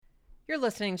You're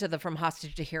listening to the From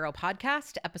Hostage to Hero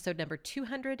podcast, episode number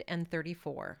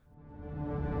 234.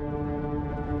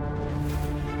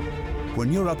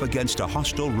 When you're up against a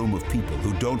hostile room of people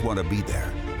who don't want to be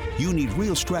there, you need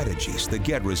real strategies that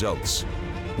get results.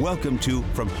 Welcome to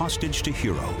From Hostage to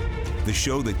Hero, the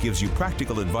show that gives you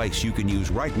practical advice you can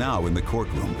use right now in the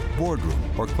courtroom, boardroom,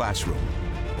 or classroom.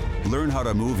 Learn how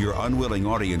to move your unwilling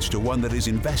audience to one that is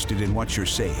invested in what you're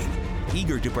saying,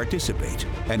 eager to participate,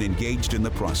 and engaged in the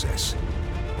process.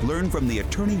 Learn from the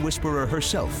attorney whisperer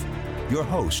herself, your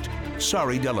host,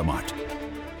 Sari Delamotte.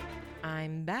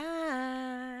 I'm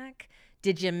back.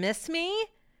 Did you miss me?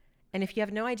 And if you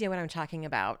have no idea what I'm talking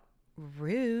about,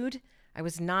 rude. I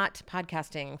was not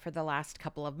podcasting for the last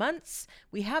couple of months.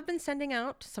 We have been sending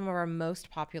out some of our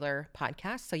most popular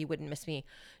podcasts, so you wouldn't miss me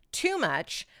too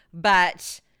much.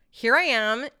 But here I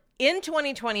am in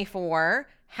 2024.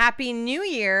 Happy New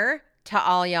Year to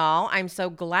all y'all. I'm so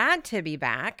glad to be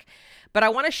back. But I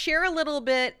want to share a little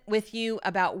bit with you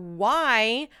about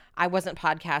why I wasn't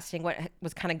podcasting, what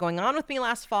was kind of going on with me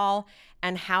last fall,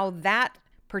 and how that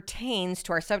pertains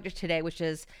to our subject today, which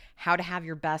is how to have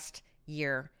your best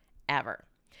year ever.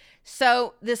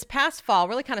 So this past fall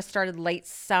really kind of started late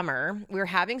summer. We were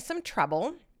having some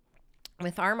trouble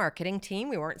with our marketing team.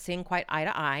 We weren't seeing quite eye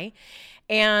to eye.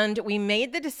 And we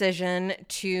made the decision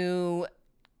to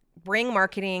bring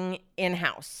marketing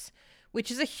in-house, which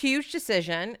is a huge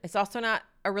decision. It's also not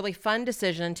a really fun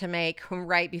decision to make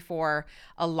right before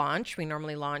a launch. We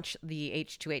normally launch the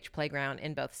H2H Playground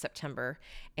in both September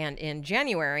and in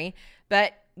January,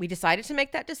 but we decided to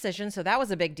make that decision, so that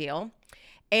was a big deal.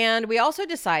 And we also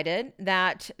decided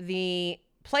that the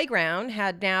Playground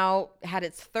had now had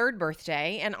its third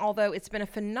birthday, and although it's been a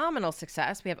phenomenal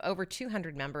success, we have over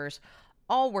 200 members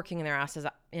all working their asses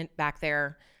back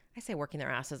there. I say working their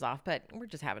asses off, but we're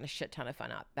just having a shit ton of fun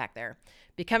up back there,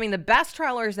 becoming the best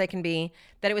trial lawyers they can be,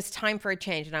 that it was time for a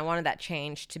change, and I wanted that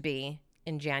change to be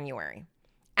in January.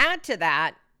 Add to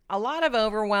that, a lot of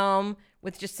overwhelm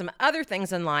with just some other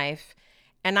things in life,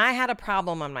 and I had a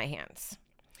problem on my hands.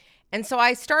 And so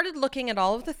I started looking at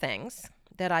all of the things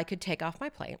that I could take off my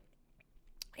plate,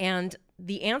 and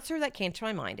the answer that came to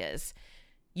my mind is,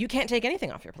 you can't take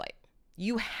anything off your plate.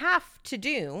 You have to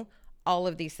do all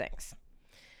of these things.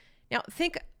 Now,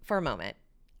 think for a moment,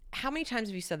 how many times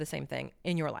have you said the same thing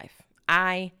in your life?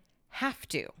 I have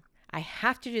to. I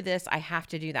have to do this. I have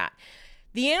to do that.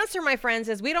 The answer, my friends,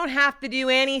 is we don't have to do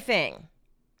anything.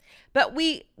 But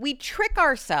we trick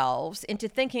ourselves into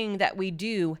thinking that we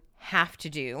do have to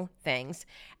do things.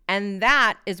 And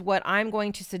that is what I'm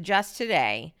going to suggest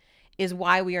today is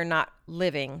why we are not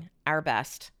living our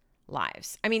best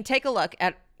lives. I mean, take a look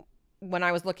at when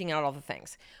I was looking at all the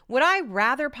things. Would I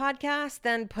rather podcast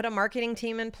than put a marketing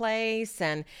team in place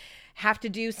and have to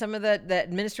do some of the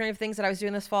administrative things that I was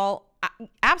doing this fall?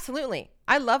 Absolutely.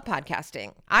 I love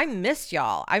podcasting. I missed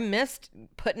y'all. I missed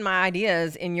putting my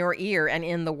ideas in your ear and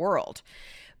in the world.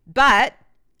 But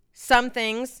some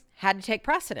things had to take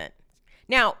precedent.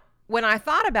 Now, when I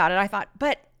thought about it, I thought,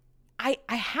 but I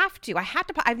have to.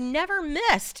 I've never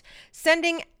missed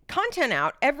sending content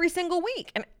out every single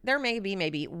week. And there may be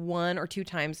maybe one or two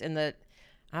times in the,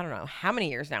 I don't know how many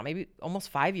years now, maybe almost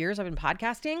 5 years I've been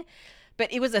podcasting,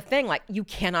 but it was a thing like, you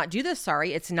cannot do this,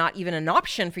 Sari. It's not even an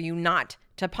option for you not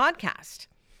to podcast.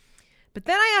 But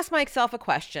then I asked myself a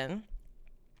question,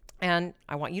 and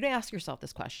I want you to ask yourself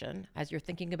this question as you're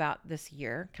thinking about this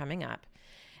year coming up.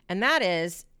 And that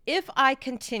is, if I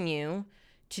continue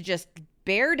to just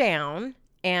bear down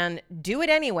and do it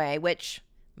anyway, which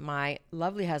my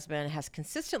lovely husband has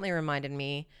consistently reminded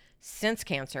me since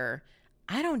cancer,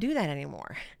 I don't do that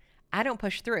anymore. I don't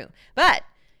push through. But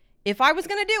if I was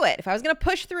going to do it, if I was going to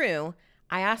push through,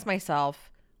 I asked myself,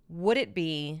 would it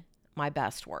be my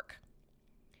best work?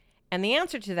 And the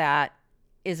answer to that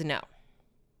is no.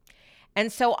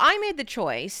 And so I made the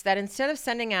choice that instead of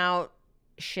sending out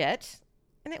shit,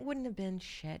 and it wouldn't have been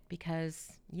shit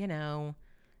because, you know,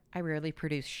 I rarely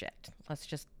produce shit. Let's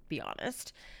just be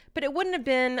honest. But it wouldn't have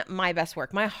been my best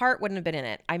work. My heart wouldn't have been in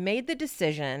it. I made the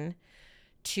decision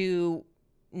to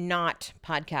not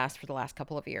podcast for the last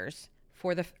couple of years,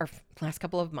 last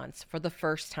couple of months, for the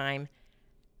first time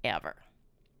ever.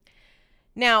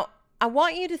 Now, I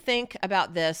want you to think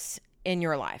about this in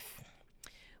your life.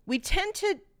 We tend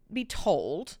to be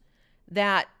told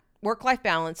that work-life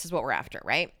balance is what we're after,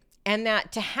 right? And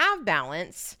that to have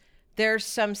balance, there's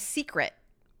some secret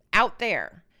out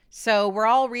there. So we're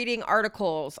all reading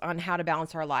articles on how to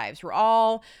balance our lives. We're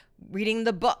all reading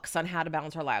the books on how to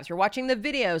balance our lives. We're watching the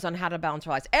videos on how to balance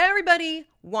our lives. Everybody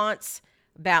wants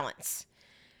balance.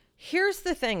 Here's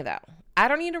the thing, though. I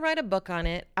don't need to write a book on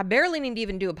it. I barely need to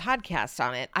even do a podcast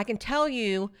on it. I can tell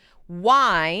you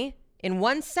why, in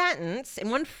one sentence, in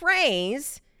one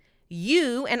phrase,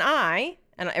 you and I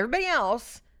and everybody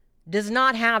else does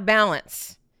not have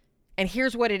balance. And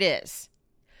here's what it is.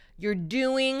 You're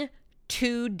doing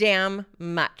too damn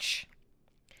much.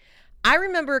 I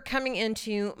remember coming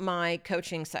into my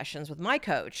coaching sessions with my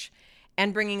coach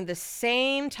and bringing the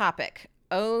same topic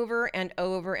over and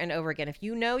over and over again. If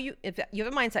you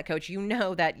have a mindset coach, you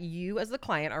know that you as the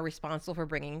client are responsible for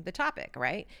bringing the topic,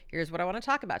 right? Here's what I want to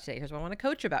talk about today. Here's what I want to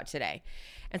coach about today.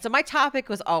 And so my topic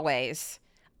was always,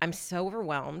 I'm so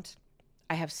overwhelmed.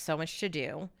 I have so much to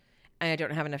do and I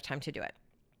don't have enough time to do it.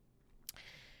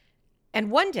 And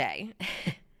one day,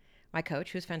 my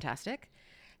coach, who's fantastic,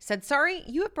 said, Sari,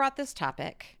 you have brought this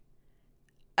topic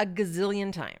a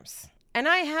gazillion times. And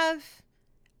I have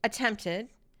attempted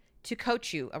to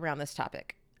coach you around this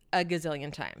topic a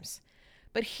gazillion times.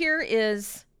 But here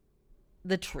is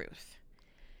the truth.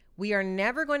 We are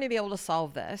never going to be able to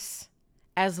solve this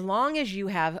as long as you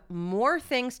have more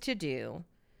things to do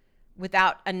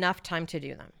without enough time to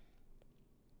do them.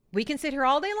 We can sit here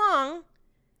all day long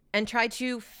and try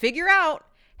to figure out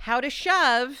how to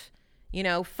shove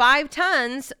 5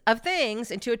 tons of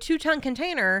things into a 2-ton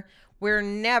container. We're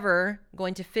never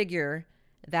going to figure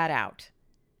that out.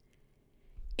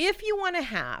 If you want to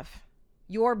have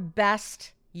your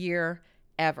best year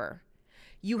ever,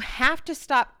 you have to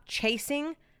stop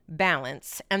chasing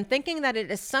balance and thinking that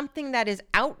it is something that is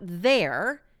out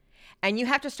there, and you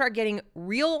have to start getting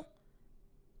real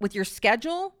with your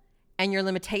schedule and your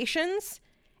limitations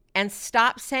and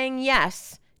stop saying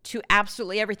yes to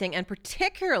absolutely everything. And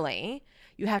particularly,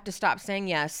 you have to stop saying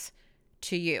yes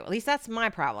to you. At least that's my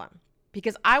problem,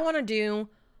 because I want to do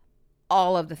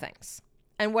all of the things.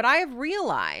 And what I have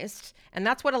realized, and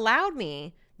that's what allowed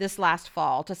me this last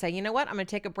fall to say, you know what, I'm going to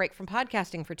take a break from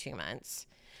podcasting for 2 months.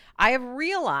 I have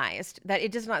realized that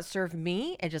it does not serve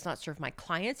me. It does not serve my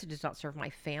clients. It does not serve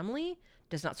my family. It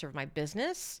does not serve my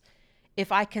business.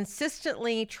 If I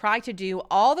consistently try to do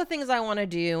all the things I want to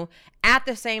do at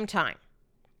the same time,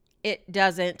 it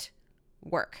doesn't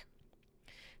work.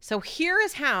 So here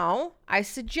is how I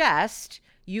suggest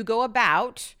you go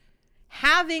about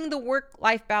having the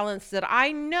work-life balance that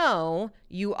I know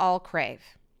you all crave.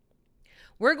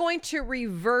 We're going to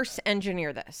reverse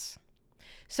engineer this.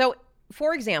 So,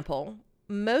 for example,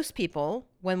 most people,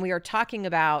 when we are talking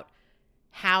about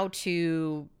how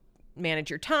to manage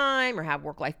your time or have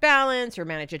work-life balance or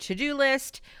manage a to-do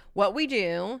list, what we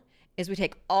do is we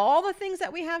take all the things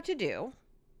that we have to do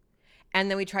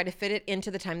and then we try to fit it into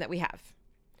the time that we have.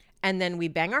 And then we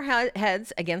bang our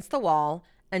heads against the wall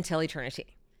until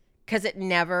eternity, because it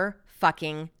never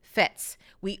fucking fits.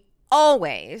 We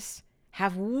always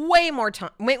have way more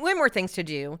time, way more things to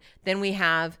do than we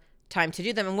have time to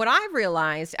do them. And what I've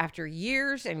realized after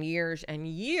years and years and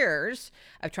years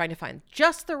of trying to find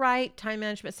just the right time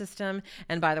management system,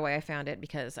 and by the way, I found it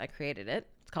because I created it.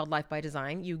 It's called Life by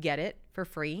Design. You get it for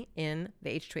free in the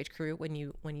H2H crew when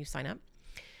you sign up.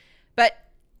 But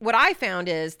what I found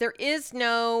is there is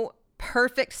no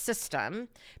perfect system,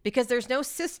 because there's no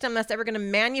system that's ever going to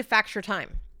manufacture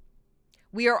time.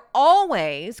 We are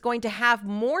always going to have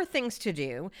more things to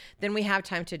do than we have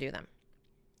time to do them.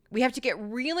 We have to get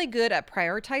really good at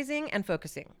prioritizing and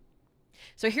focusing.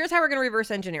 So here's how we're going to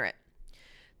reverse engineer it.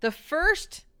 The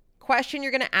first question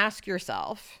you're going to ask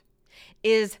yourself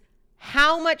is,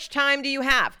 how much time do you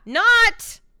have?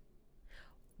 Not,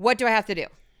 what do I have to do?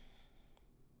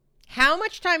 How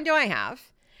much time do I have?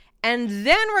 And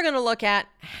then we're going to look at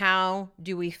how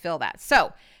do we fill that.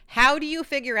 So how do you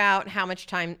figure out how much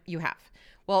time you have?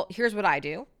 Well, here's what I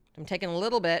do. I'm taking a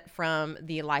little bit from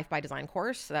the Life by Design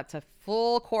course. So that's a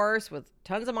full course with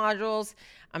tons of modules.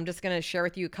 I'm just going to share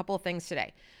with you a couple of things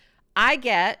today. I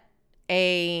get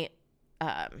a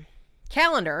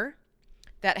calendar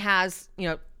that has,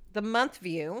 the month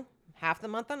view, half the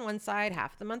month on one side,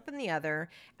 half the month on the other.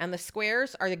 And the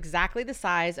squares are exactly the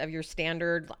size of your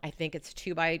standard, I think it's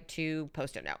 2x2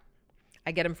 Post-it note.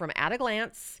 I get them from At a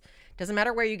Glance. Doesn't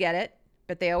matter where you get it,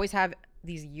 but they always have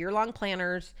these year-long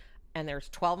planners, and there's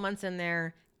 12 months in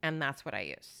there, and that's what I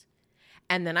use.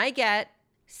 And then I get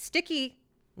sticky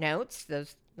notes,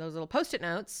 those little Post-it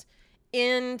notes,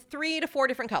 in 3 to 4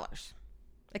 different colors.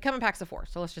 They come in packs of 4,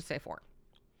 so let's just say 4.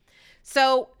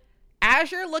 So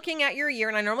as you're looking at your year,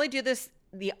 and I normally do this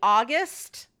the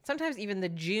August, sometimes even the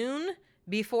June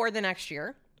before the next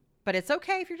year, but it's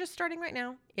okay if you're just starting right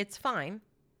now. It's fine.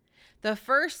 The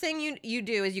first thing you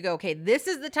do is you go, okay, this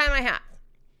is the time I have.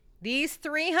 These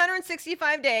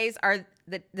 365 days are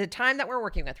the time that we're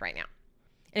working with right now.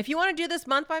 And if you want to do this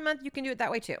month by month, you can do it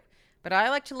that way too. but I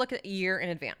like to look at a year in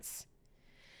advance.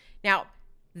 Now,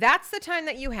 that's the time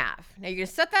that you have. Now, you're going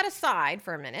to set that aside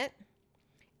for a minute,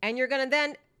 and you're going to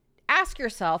then ask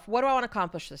yourself, what do I want to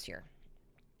accomplish this year?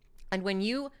 And when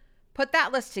you put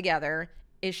that list together,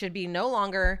 it should be no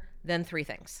longer than 3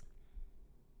 things.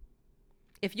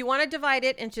 If you want to divide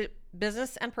it into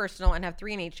business and personal and have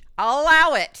 3 in each,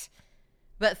 allow it.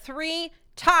 But 3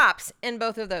 tops in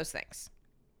both of those things.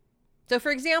 So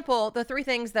for example, the 3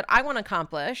 things that I want to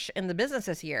accomplish in the business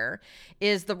this year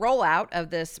is the rollout of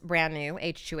this brand new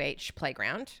H2H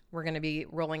playground. We're going to be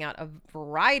rolling out a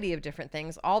variety of different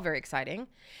things, all very exciting.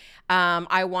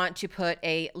 I want to put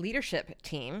a leadership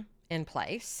team in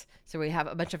place. So we have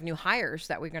a bunch of new hires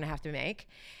that we're going to have to make.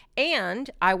 And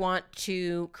I want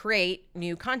to create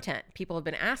new content. People have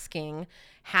been asking,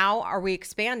 how are we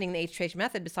expanding the H2H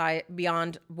method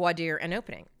beyond voir dire and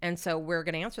opening? And so we're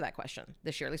going to answer that question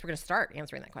this year. At least we're going to start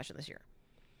answering that question this year.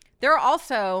 There are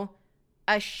also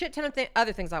a shit ton of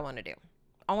other things I want to do.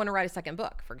 I want to write a second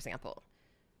book, for example.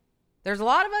 There's a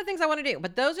lot of other things I want to do,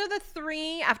 but those are the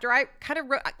 3 after I kind of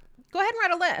go ahead and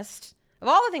write a list of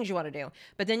all the things you want to do.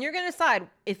 But then you're going to decide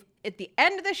if at the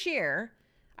end of this year,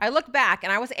 I look back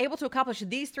and I was able to accomplish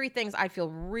these 3 things, I feel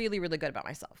really, really good about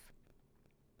myself.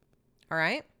 All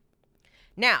right.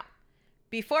 Now,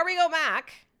 before we go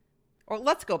back, or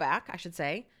let's go back, I should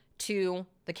say, to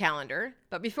the calendar.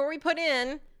 But before we put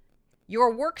in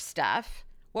your work stuff,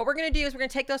 what we're going to do is we're going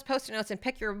to take those Post-it notes and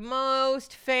pick your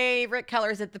most favorite color.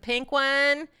 Is it the pink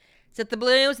one? Is it the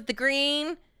blue? Is it the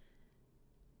green?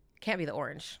 Can't be the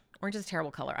orange. Orange is a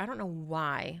terrible color. I don't know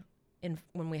why.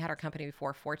 When we had our company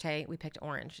before, Forte, we picked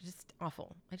orange. It's just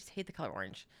awful. I just hate the color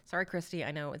orange. Sorry, Christy. I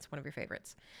know it's one of your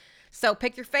favorites. So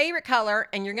pick your favorite color,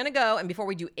 and you're going to go, and before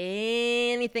we do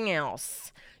anything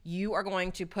else, you are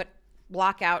going to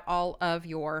block out all of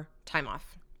your time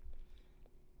off.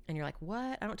 And you're like,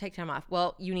 what? I don't take time off.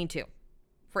 Well, you need to.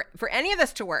 For any of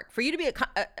this to work, for you to be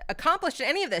accomplished in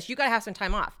any of this, you got to have some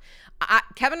time off.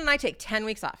 Kevin and I take 10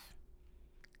 weeks off.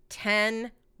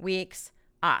 10 weeks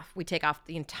off. We take off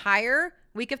the entire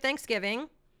week of Thanksgiving,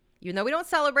 even though we don't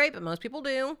celebrate, but most people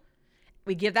do.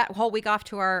 We give that whole week off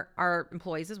to our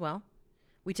employees as well.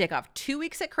 We take off 2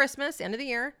 weeks at Christmas, end of the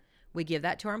year. We give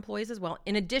that to our employees as well,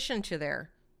 in addition to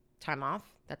their time off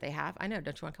that they have. I know,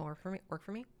 don't you want to come work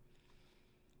for me?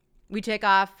 We take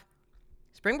off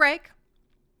spring break.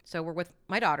 So we're with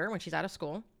my daughter when she's out of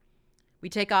school. We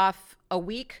take off a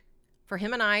week for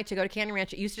him and I to go to Canyon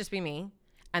Ranch. It used to just be me.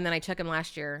 And then I took him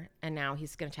last year, and now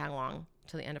he's going to tag along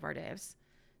till the end of our days.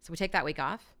 So we take that week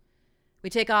off. We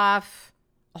take off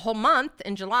a whole month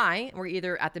in July. We're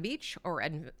either at the beach or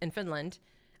in Finland.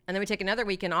 And then we take another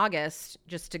week in August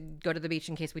just to go to the beach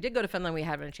in case we did go to Finland. We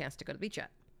haven't had a chance to go to the beach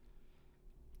yet.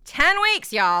 10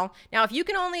 weeks, y'all. Now, if you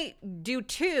can only do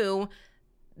 2,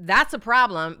 that's a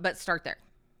problem, but start there.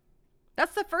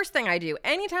 That's the first thing I do.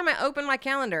 Anytime I open my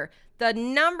calendar, the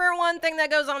number one thing that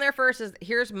goes on there first is,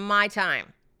 here's my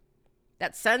time.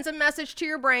 That sends a message to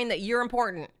your brain that you're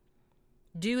important.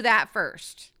 Do that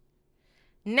first.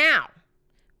 Now,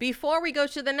 before we go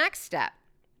to the next step,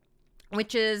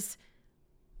 which is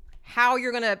how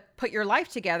you're going to put your life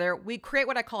together, we create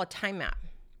what I call a time map.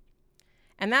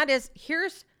 And that is,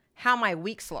 here's how my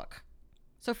weeks look.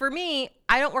 So for me,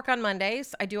 I don't work on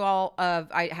Mondays.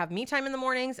 I have me time in the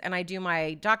mornings, and I do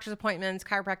my doctor's appointments,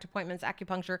 chiropractic appointments,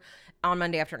 acupuncture on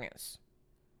Monday afternoons.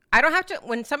 I don't have to,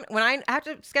 when I have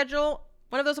to schedule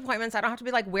one of those appointments, I don't have to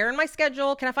be like, where in my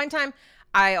schedule can I find time?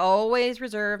 I always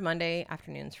reserve Monday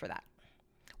afternoons for that.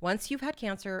 Once you've had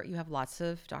cancer, you have lots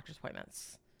of doctor's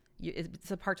appointments.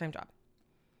 It's a part-time job.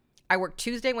 I work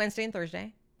Tuesday, Wednesday, and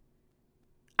Thursday.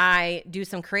 I do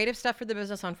some creative stuff for the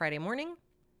business on Friday morning.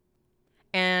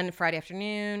 And Friday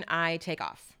afternoon, I take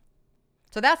off.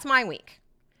 So that's my week.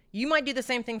 You might do the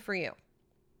same thing for you.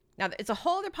 Now, it's a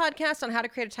whole other podcast on how to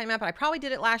create a time map, but I probably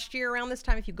did it last year around this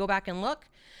time if you go back and look.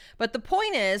 But the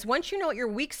point is, once you know what your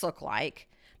weeks look like,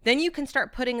 then you can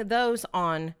start putting those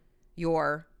on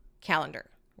your calendar,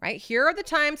 right? Here are the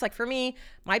times, like for me,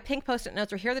 my pink Post-it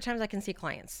notes are here are the times I can see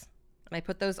clients. And I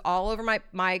put those all over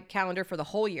my calendar for the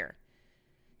whole year.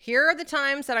 Here are the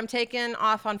times that I'm taking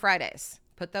off on Fridays.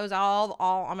 Put those all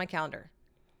on my calendar.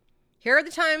 Here are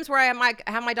the times where I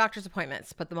have my doctor's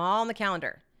appointments. Put them all on the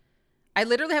calendar. I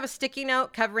literally have a sticky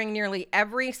note covering nearly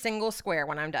every single square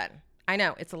when I'm done. I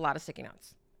know, it's a lot of sticky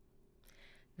notes.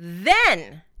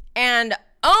 Then, and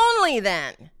only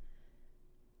then,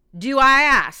 do I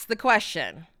ask the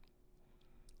question,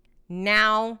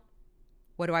 now,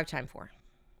 what do I have time for?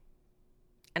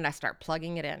 And I start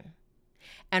plugging it in.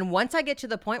 And once I get to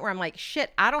the point where I'm like,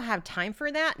 shit, I don't have time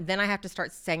for that, then I have to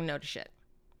start saying no to shit.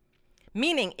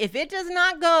 Meaning, if it does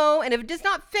not go and if it does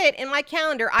not fit in my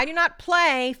calendar, I do not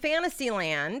play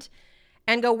Fantasyland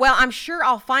and go, well, I'm sure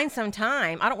I'll find some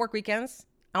time. I don't work weekends.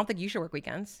 I don't think you should work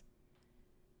weekends.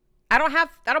 I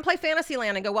don't play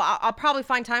Fantasyland and go, well, I'll probably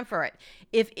find time for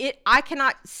it. I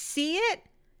cannot see it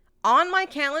on my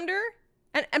calendar.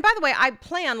 And by the way, I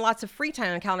plan lots of free time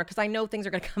on the calendar because I know things are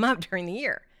going to come up during the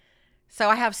year. So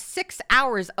I have 6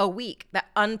 hours a week, that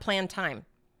unplanned time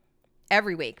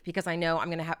every week, because I know I'm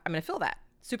going to fill that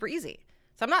super easy.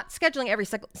 So I'm not scheduling every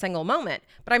single moment,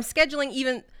 but I'm scheduling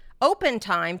even open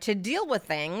time to deal with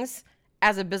things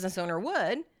as a business owner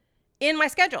would in my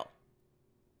schedule.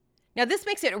 Now, this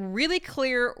makes it really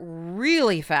clear,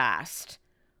 really fast,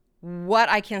 what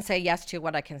I can say yes to,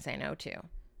 what I can say no to.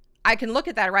 I can look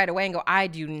at that right away and go, I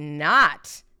do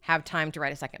not have time to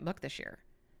write a second book this year.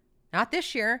 Not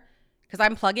this year, because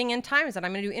I'm plugging in times that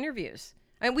I'm going to do interviews.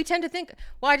 I mean, we tend to think,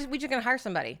 well, we're just going to hire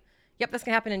somebody. Yep, that's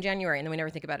going to happen in January, and then we never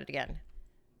think about it again.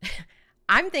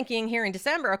 I'm thinking here in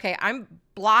December, okay, I'm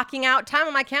blocking out time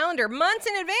on my calendar months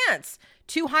in advance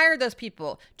to hire those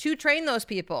people, to train those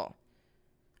people.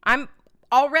 I'm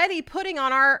already putting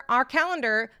on our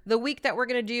calendar the week that we're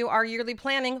going to do our yearly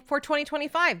planning for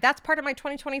 2025. That's part of my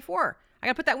 2024. I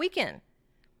got to put that week in.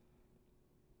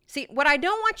 See, what I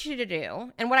don't want you to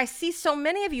do, and what I see so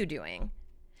many of you doing,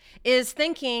 is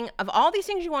thinking of all these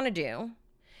things you want to do.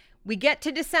 We get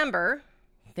to December,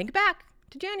 think back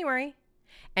to January,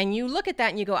 and you look at that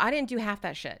and you go, I didn't do half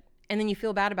that shit. And then you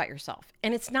feel bad about yourself.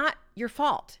 And it's not your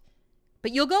fault.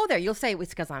 But you'll go there. You'll say, it's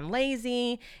because I'm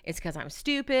lazy. It's because I'm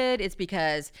stupid. It's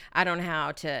because I don't know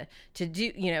how to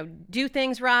do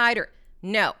things right. Or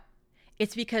no,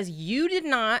 it's because you did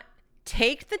not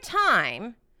take the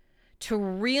time to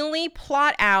really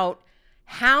plot out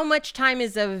how much time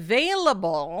is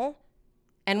available.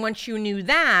 And once you knew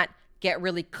that, get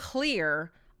really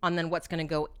clear on then what's going to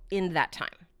go in that time.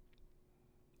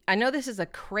 I know this is a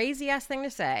crazy ass thing to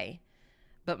say,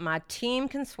 but my team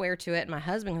can swear to it. My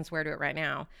husband can swear to it right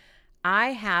now.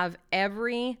 I have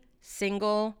every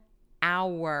single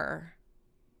hour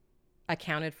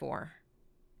accounted for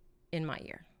in my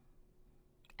year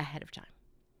ahead of time.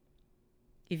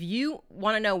 If you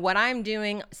want to know what I'm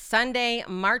doing Sunday,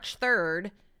 March 3rd,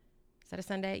 is that a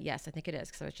Sunday? Yes, I think it is,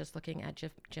 because I was just looking at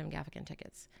Jim Gaffigan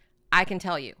tickets. I can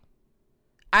tell you.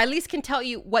 I at least can tell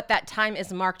you what that time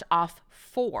is marked off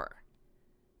for.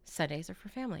 Sundays are for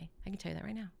family. I can tell you that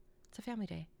right now. It's a family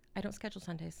day. I don't schedule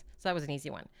Sundays. So that was an easy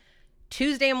one.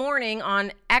 Tuesday morning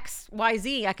on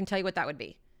XYZ, I can tell you what that would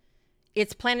be.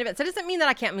 It's planned events. So it doesn't mean that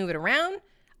I can't move it around.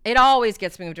 It always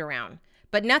gets moved around.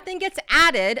 But nothing gets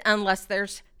added unless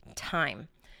there's time.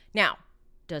 Now,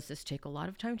 does this take a lot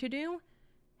of time to do?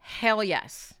 Hell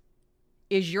yes.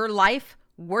 Is your life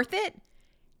worth it?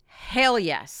 Hell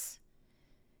yes.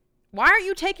 Why aren't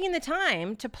you taking the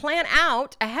time to plan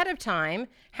out ahead of time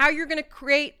how you're going to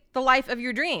create the life of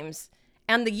your dreams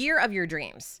and the year of your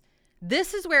dreams?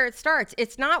 This is where it starts.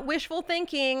 It's not wishful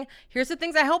thinking. Here's the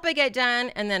things I hope I get done.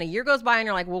 And then a year goes by and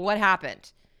you're like, well, what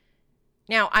happened?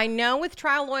 Now, I know with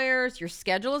trial lawyers, your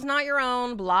schedule is not your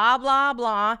own, blah, blah,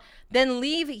 blah. Then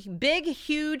leave big,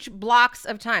 huge blocks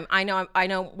of time. I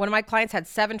know one of my clients had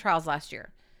 7 trials last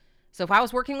year. So if I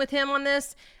was working with him on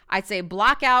this, I'd say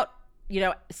block out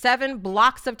 7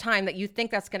 blocks of time that you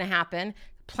think that's going to happen.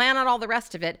 Plan out all the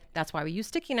rest of it. That's why we use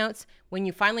sticky notes. When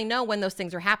you finally know when those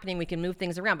things are happening, we can move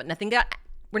things around. But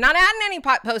we're not adding any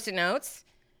Post-it notes.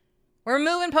 We're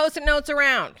moving Post-it notes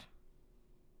around.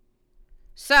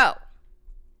 So,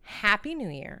 Happy New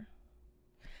Year.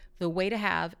 The way to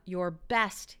have your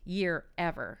best year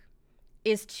ever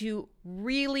is to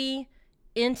really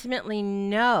intimately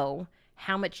know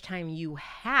how much time you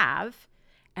have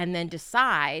and then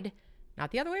decide,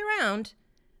 not the other way around,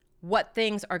 what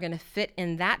things are going to fit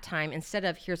in that time instead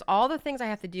of here's all the things I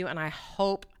have to do and I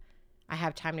hope I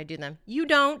have time to do them. You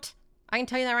don't. I can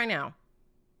tell you that right now.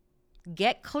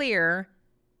 Get clear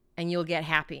and you'll get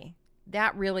happy.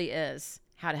 That really is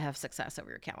how to have success over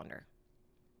your calendar.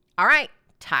 All right.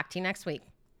 Talk to you next week.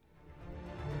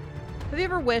 Have you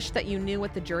ever wished that you knew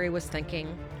what the jury was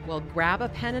thinking? Well, grab a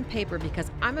pen and paper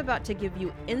because I'm about to give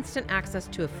you instant access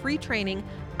to a free training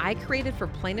I created for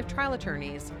plaintiff trial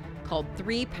attorneys called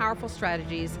 3 Powerful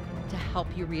Strategies to Help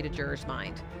You Read a Juror's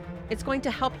Mind. It's going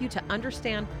to help you to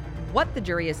understand what the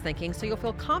jury is thinking so you'll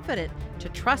feel confident to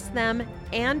trust them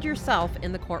and yourself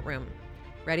in the courtroom.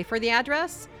 Ready for the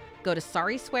address? Go to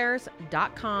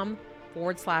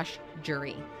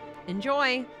sorryswears.com/jury.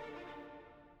 Enjoy.